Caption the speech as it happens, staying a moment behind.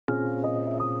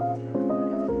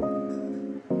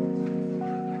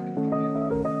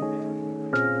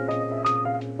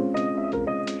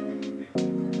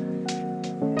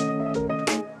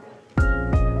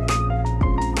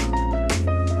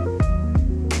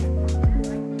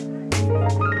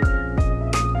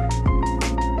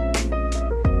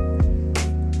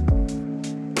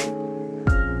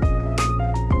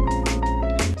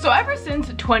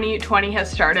2020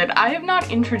 has started, I have not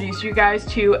introduced you guys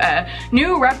to a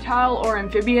new reptile or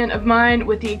amphibian of mine,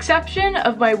 with the exception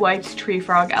of my White's tree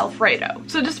frog Alfredo.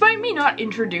 So despite me not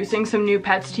introducing some new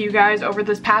pets to you guys over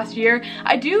this past year,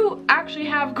 I do actually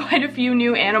have quite a few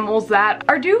new animals that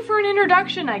are due for an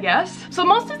introduction, I guess. So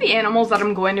most of the animals that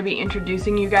I'm going to be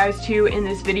introducing you guys to in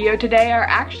this video today are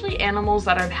actually animals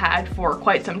that I've had for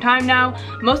quite some time now.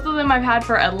 Most of them I've had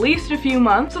for at least a few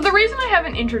months. So the reason I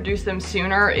haven't introduced them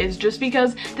sooner is just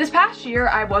because this past year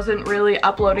I wasn't really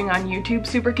uploading on YouTube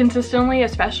super consistently,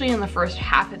 especially in the first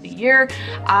half of the year.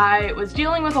 I was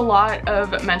dealing with a lot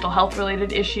of mental health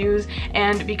related issues,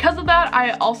 and because of that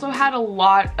I also had a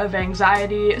lot of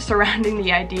anxiety surrounding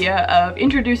the idea of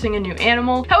introducing a new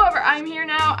animal. However, I'm here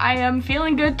now, I am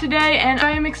feeling good today, and I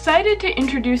am excited to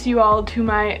introduce you all to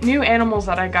my new animals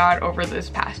that I got over this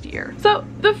past year. So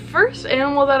the first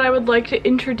animal that I would like to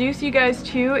introduce you guys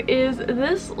to is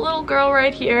this little girl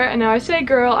right here. And now I say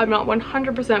girl, I'm not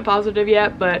 100% positive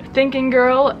yet, but thinking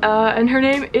girl, and her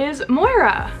name is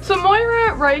Moira. So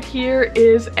Moira right here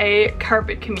is a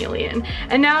carpet chameleon.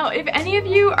 And now if any of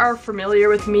you are familiar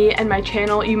with me and my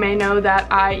channel, you may know that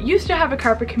I used to have a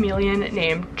carpet chameleon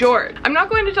named George. I'm not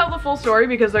going to tell the full story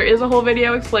because there is a whole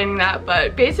video explaining that,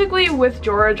 but basically with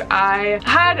George, I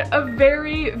had a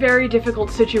very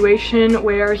difficult situation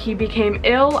where he became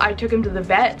ill. I took him to the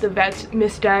vet. The vet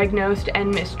misdiagnosed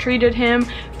and mistreated him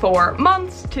for months,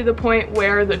 to the point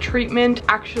where the treatment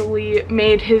actually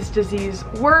made his disease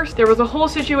worse. There was a whole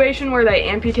situation where they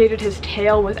amputated his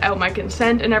tail without my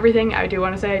consent and everything. I do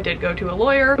want to say I did go to a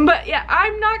lawyer, but yeah,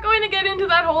 I'm not going to get into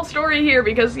that whole story here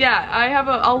because yeah,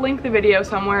 I'll link the video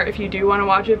somewhere if you do want to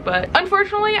watch it. But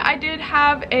unfortunately, I did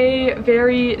have a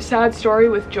very sad story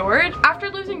with George. After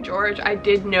losing George, I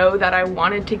did know that I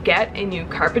wanted to get a new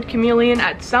carpet chameleon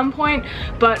at some point,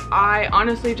 but I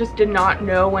honestly just did not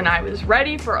know when I was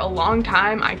ready. For a long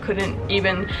time, I couldn't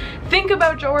even think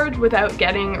about George without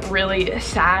getting really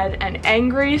sad and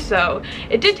angry, so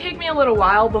it did take me a little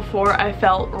while before I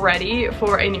felt ready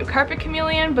for a new carpet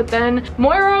chameleon. But then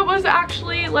Moira was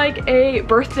actually like a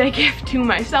birthday gift to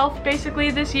myself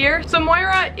basically this year. So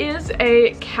Moira is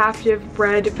a captive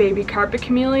bred baby carpet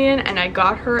chameleon, and I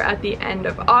got her at the end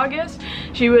of August.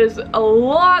 She was a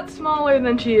lot smaller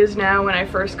than she is now when I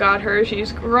first got her.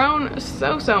 She's grown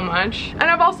so much, and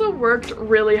I've also worked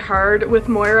really hard with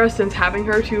Moira since having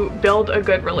her to build a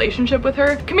good relationship with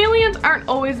her. Chameleons aren't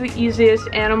always the easiest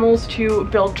animals to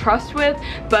build trust with,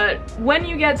 but when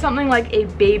you get something like a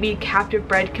baby captive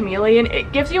bred chameleon,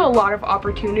 it gives you a lot of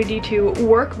opportunity to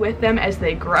work with them as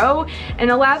they grow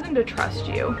and allow them to trust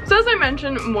you. So as I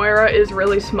mentioned, Moira is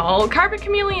really small. Carpet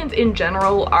chameleons in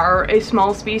general are a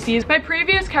small species. My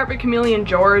previous carpet chameleon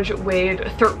George weighed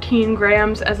 13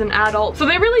 grams as an adult, so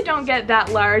they really don't get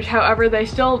that large. However, they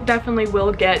still definitely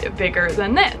will get bigger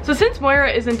than this. So since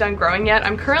Moira isn't done growing yet,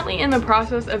 I'm currently in the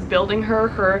process of building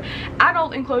her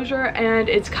adult enclosure, and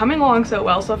it's coming along so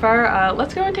well so far.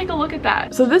 Let's go and take a look at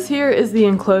that. So this here is the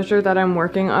enclosure that I'm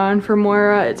working on for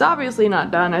Moira. It's obviously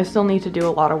not done. I still need to do a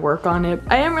lot of work on it.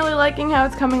 I am really liking how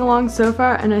it's coming along so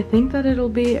far, and I think that it'll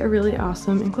be a really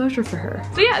awesome enclosure for her.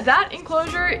 So yeah, that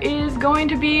enclosure is going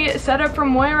to be set up for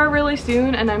Moira really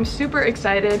soon, and I'm super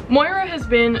excited. Moira has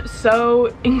been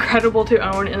so incredible to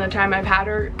own in the time I've had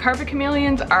her. Carpet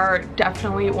chameleons are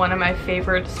definitely one of my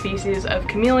favorite species of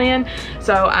chameleon,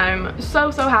 so I'm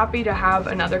so happy to have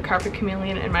another carpet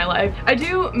chameleon in my life. I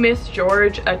do miss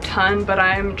George a ton, but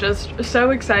I'm just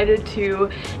so excited to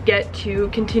get to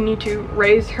continue to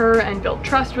raise her and build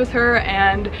trust with her,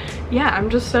 and yeah, I'm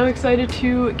just so excited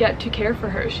to get to care for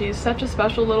her. She's such a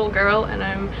special little girl, and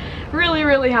I'm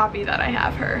really happy that I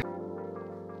have her.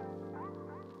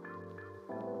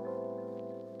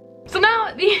 So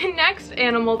now the next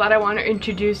animal that I want to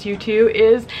introduce you to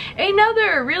is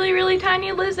another really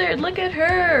tiny lizard. Look at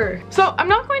her. So I'm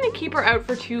not going to keep her out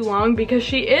for too long because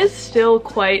she is still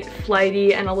quite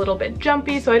flighty and a little bit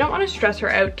jumpy, so I don't want to stress her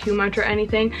out too much or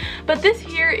anything. But this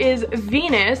here is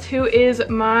Venus, who is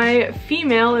my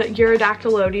female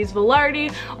Urodactylodes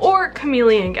velarde, or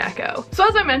chameleon gecko. So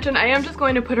as I mentioned, I am just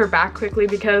going to put her back quickly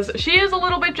because she is a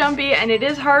little bit jumpy, and it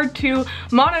is hard to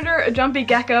monitor a jumpy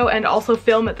gecko and also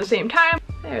film at the same time.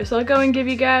 There, so I'll go and give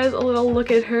you guys a little look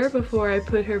at her before I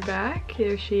put her back.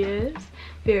 Here she is.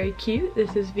 Very cute.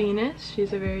 This is Venus.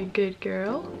 She's a very good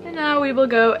girl. And now we will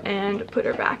go and put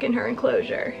her back in her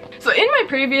enclosure. So in my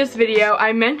previous video,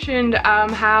 I mentioned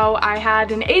how I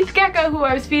had an 8th gecko who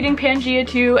I was feeding Pangea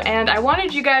to, and I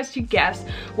wanted you guys to guess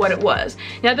what it was.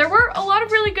 Now there were a lot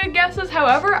of really good guesses,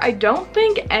 however, I don't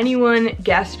think anyone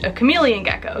guessed a chameleon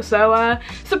gecko. So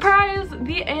surprise,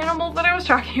 the animal that I was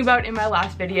talking about in my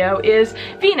last video is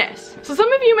Venus. So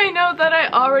some of you may know that I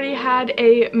already had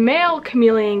a male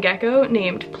chameleon gecko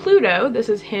named Pluto. This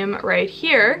is him right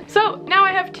here. So now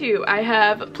I have two. I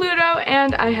have Pluto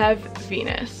and I have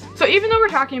Venus. So even though we're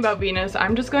talking about Venus,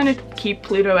 I'm just going to keep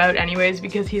Pluto out anyways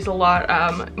because he's a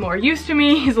lot more used to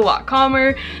me. He's a lot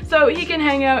calmer, so he can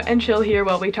hang out and chill here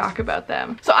while we talk about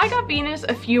them. So I got Venus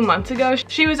a few months ago.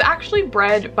 She was actually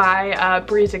bred by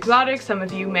Breeze Exotic. Some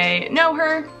of you may know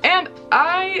her, and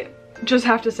I just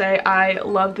have to say I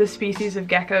love this species of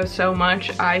gecko so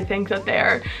much. I think that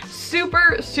they're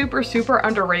super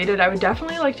underrated. I would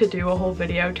definitely like to do a whole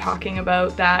video talking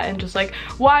about that and just like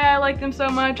why I like them so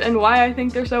much and why I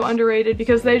think they're so underrated,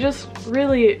 because they just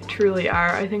really truly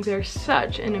are. I think they're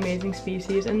such an amazing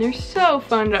species and they're so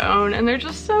fun to own and they're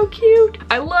just so cute.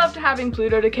 I loved having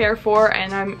Pluto to care for,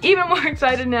 and I'm even more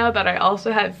excited now that I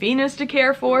also have Venus to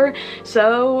care for.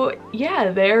 So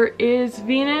yeah, there is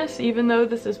Venus, even though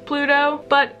this is Pluto,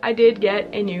 but I did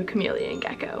get a new chameleon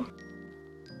gecko.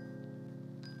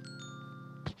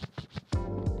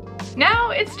 Now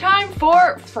it's time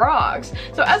for frogs.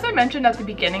 So as I mentioned at the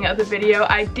beginning of the video,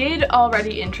 I did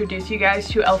already introduce you guys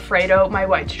to Alfredo, my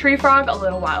White's tree frog, a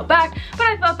little while back, but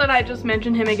I thought that I'd just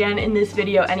mention him again in this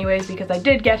video anyways because I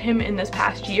did get him in this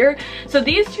past year. So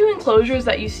these two enclosures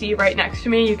that you see right next to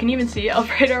me, you can even see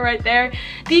Alfredo right there,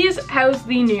 these house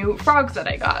the new frogs that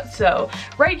I got. So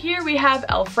right here we have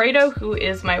Alfredo, who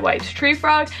is my White's tree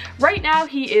frog. Right now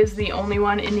he is the only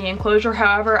one in the enclosure.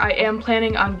 However, I am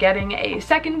planning on getting a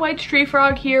second White's tree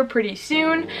frog here pretty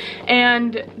soon,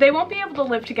 and they won't be able to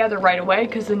live together right away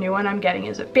because the new one I'm getting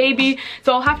is a baby.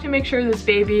 So I'll have to make sure this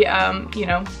baby, you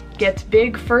know, gets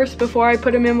big first before I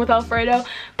put him in with Alfredo.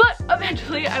 But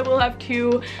eventually I will have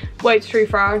two White's tree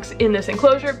frogs in this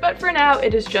enclosure, but for now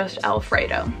it is just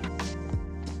Alfredo.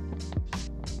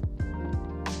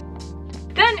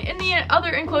 Then in the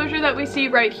other enclosure that we see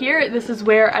right here, this is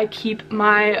where I keep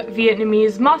my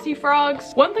Vietnamese mossy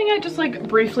frogs. One thing I just like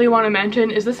briefly want to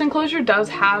mention is this enclosure does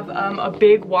have a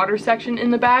big water section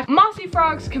in the back. Mossy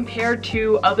frogs, compared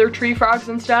to other tree frogs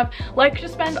and stuff, like to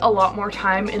spend a lot more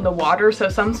time in the water, so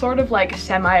some sort of like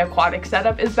semi-aquatic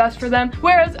setup is best for them.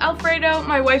 Whereas Alfredo,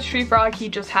 my White's tree frog, he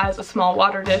just has a small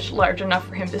water dish large enough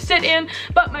for him to sit in,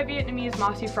 but my Vietnamese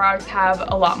mossy frogs have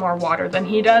a lot more water than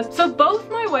he does. So both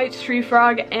my White's tree frog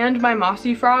and my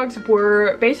mossy frogs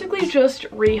were basically just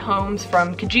rehomes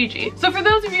from Kijiji. So for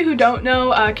those of you who don't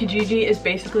know, Kijiji is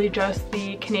basically just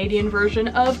the Canadian version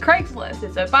of Craigslist.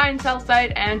 It's a buy and sell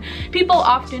site, and people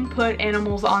often put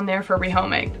animals on there for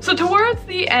rehoming. So towards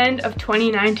the end of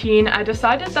 2019, I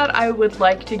decided that I would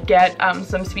like to get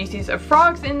some species of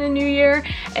frogs in the new year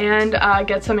and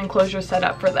get some enclosures set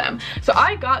up for them. So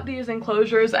I got these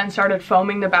enclosures and started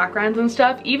foaming the backgrounds and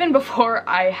stuff even before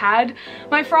I had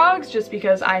my frogs, just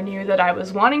because I knew that I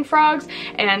was wanting frogs.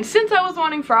 And since I was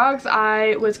wanting frogs,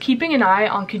 I was keeping an eye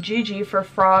on Kijiji for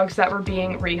frogs that were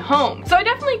being rehomed. So I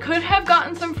definitely could have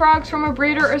gotten some frogs from a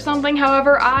breeder or something.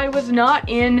 However, I was not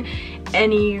in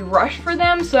any rush for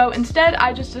them, so instead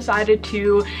I just decided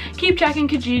to keep checking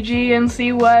Kijiji and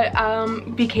see what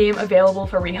became available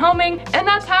for rehoming, and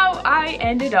that's how I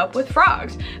ended up with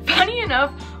frogs. Funny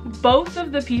enough, both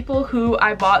of the people who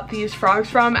I bought these frogs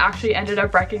from actually ended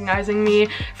up recognizing me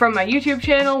from my YouTube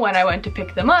channel when I went to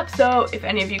pick them up. So if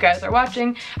any of you guys are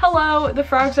watching, hello, the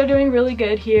frogs are doing really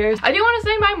good here. I do want to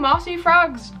say my mossy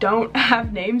frogs don't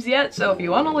have names yet, so if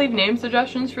you want to leave name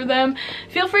suggestions for them,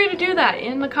 feel free to do that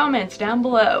in the comments down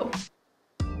below.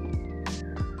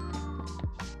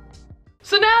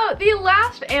 So now, the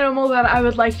last animal that I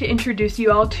would like to introduce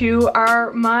you all to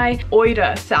are my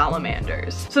Oida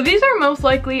salamanders. So these are most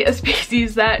likely a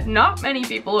species that not many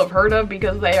people have heard of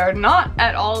because they are not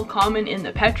at all common in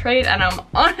the pet trade, and I'm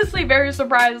honestly very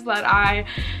surprised that I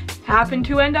happened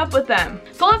to end up with them.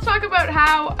 So let's talk about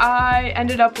how I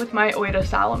ended up with my Oida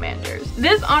salamanders.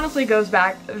 This honestly goes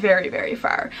back very, very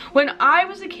far. When I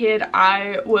was a kid,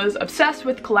 I was obsessed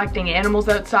with collecting animals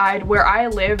outside. Where I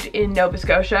lived in Nova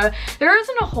Scotia, there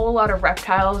isn't a whole lot of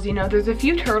reptiles. You know, there's a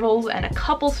few turtles and a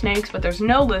couple snakes, but there's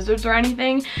no lizards or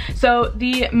anything. So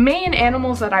the main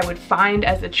animals that I would find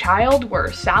as a child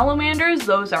were salamanders.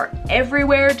 Those are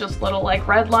everywhere, just little like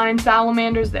redline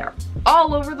salamanders. They're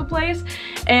all over the place,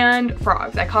 and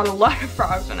frogs. I caught a lot of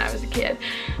frogs when I was a kid.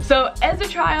 So So as a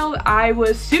child, I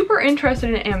was super interested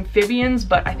in amphibians,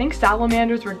 but I think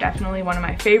salamanders were definitely one of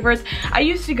my favorites. I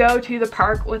used to go to the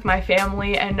park with my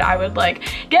family and I would like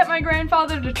get my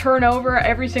grandfather to turn over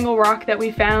every single rock that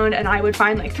we found, and I would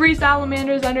find like 3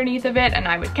 salamanders underneath of it and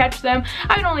I would catch them.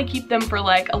 I would only keep them for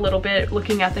like a little bit,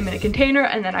 looking at them in a container,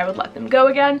 and then I would let them go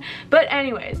again. But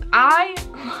anyways, I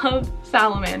love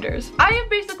salamanders. I have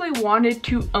basically wanted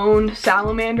to own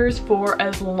salamanders for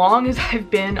as long as I've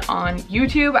been on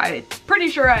YouTube. I'm pretty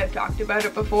sure I've talked about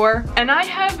it before. And I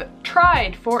have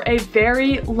tried for a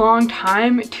very long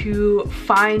time to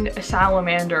find a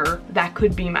salamander that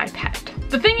could be my pet.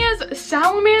 The thing is,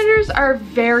 salamanders are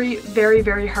very, very,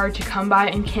 very hard to come by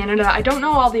in Canada. I don't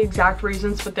know all the exact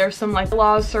reasons, but there's some like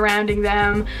laws surrounding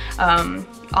them,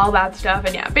 all that stuff.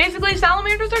 And yeah, basically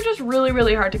salamanders are just really,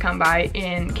 really hard to come by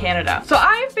in Canada. So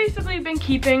I've basically been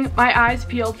keeping my eyes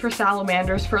peeled for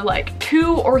salamanders for like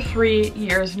 2 or 3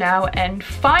 years now, and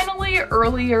finally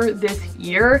earlier this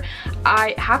year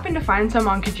I happened to find some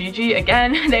on Kijiji.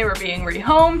 Again, they were being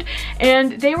rehomed,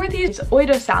 and they were these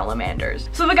Oida salamanders.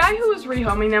 So the guy who was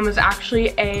rehoming them was actually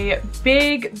a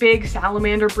big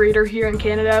salamander breeder here in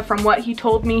Canada. From what he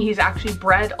told me, he's actually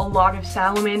bred a lot of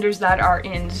salamanders that are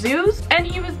in zoos, and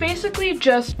he was basically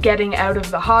just getting out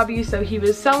of the hobby, so he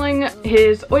was selling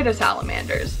his Oida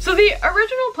salamanders. So the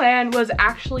original plan was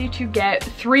actually to get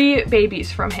 3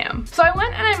 babies from him. So I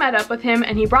went and I met up with him,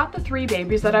 and he brought the 3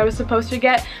 babies that I was supposed to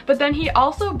get, but then he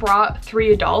also brought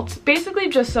 3 adults, basically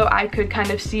just so I could kind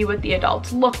of see what the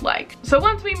adults look like. So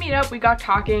once we meet up, we got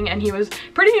talking, and he was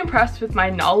pretty impressed with my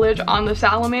knowledge on the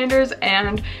salamanders,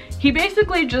 and he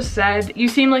basically just said, you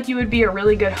seem like you would be a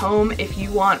really good home. If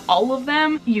you want all of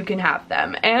them, you can have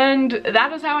them. And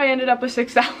that is how I ended up with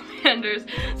 6 salamanders.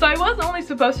 So I was only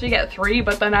supposed to get 3,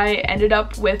 but then I ended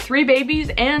up with 3 babies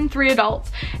and 3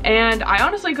 adults. And I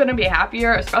honestly couldn't be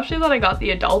happier, especially that I got the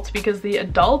adults, because the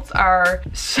adults are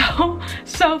so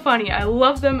funny. I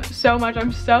love them so much.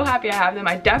 I'm so happy I have them.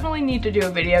 I definitely need to do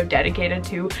a video dedicated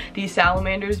to these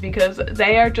salamanders because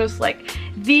they are just like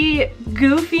the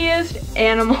goofiest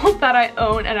animals that I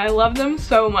own, and I love them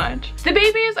so much. The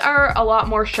babies are a lot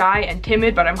more shy and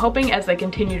timid, but I'm hoping as they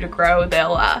continue to grow,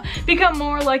 they'll become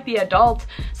more like the adults.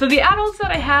 So the adults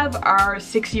that I have are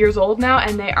 6 years old now,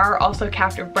 and they are also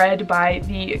captive bred by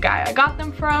the guy I got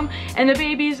them from. And the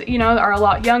babies, you know, are a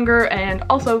lot younger and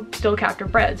also still captive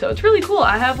bred. So it's really cool.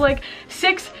 I have like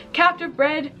 6 captive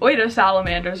bred Oida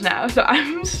salamanders now. So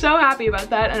I'm so happy about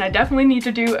that, and I definitely need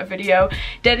to do a video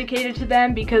dedicated to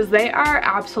them because they are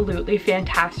absolutely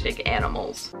fantastic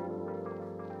animals.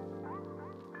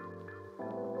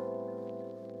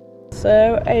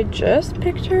 So I just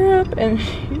picked her up and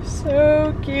she's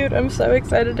so cute. I'm so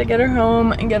excited to get her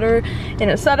home and get her in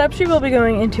a setup. She will be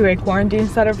going into a quarantine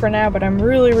setup for now, but I'm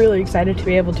really excited to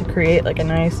be able to create like a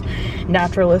nice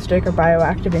naturalistic or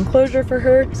bioactive enclosure for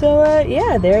her. So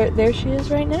yeah, there she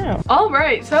is right now. All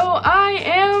right, so I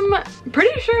am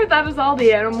pretty sure that is all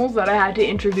the animals that I had to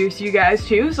introduce you guys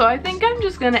to. So I think I'm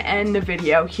just gonna end the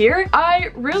video here. I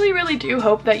really do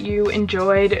hope that you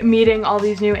enjoyed meeting all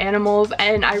these new animals,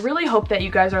 and I really hope that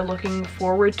you guys are looking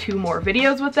forward to more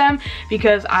videos with them,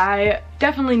 because I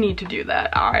definitely need to do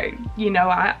that.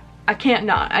 I can't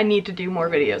not. I need to do more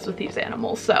videos with these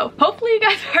animals, so hopefully you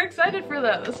guys are excited for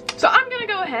those. So I'm gonna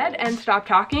go ahead and stop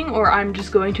talking, or I'm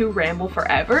just going to ramble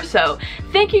forever. So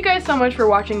thank you guys so much for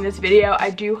watching this video. I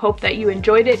do hope that you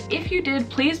enjoyed it. If you did,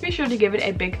 please be sure to give it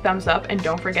a big thumbs up, and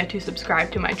don't forget to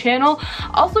subscribe to my channel.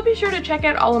 Also be sure to check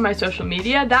out all of my social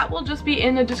media. That will just be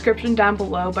in the description down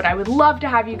below, but I would love to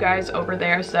have you guys over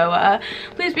there, so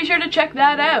please be sure to check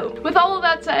that out. With all of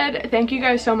that said, thank you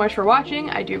guys so much for watching.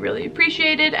 I do really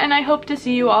appreciate it, and I hope to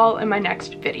see you all in my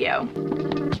next video.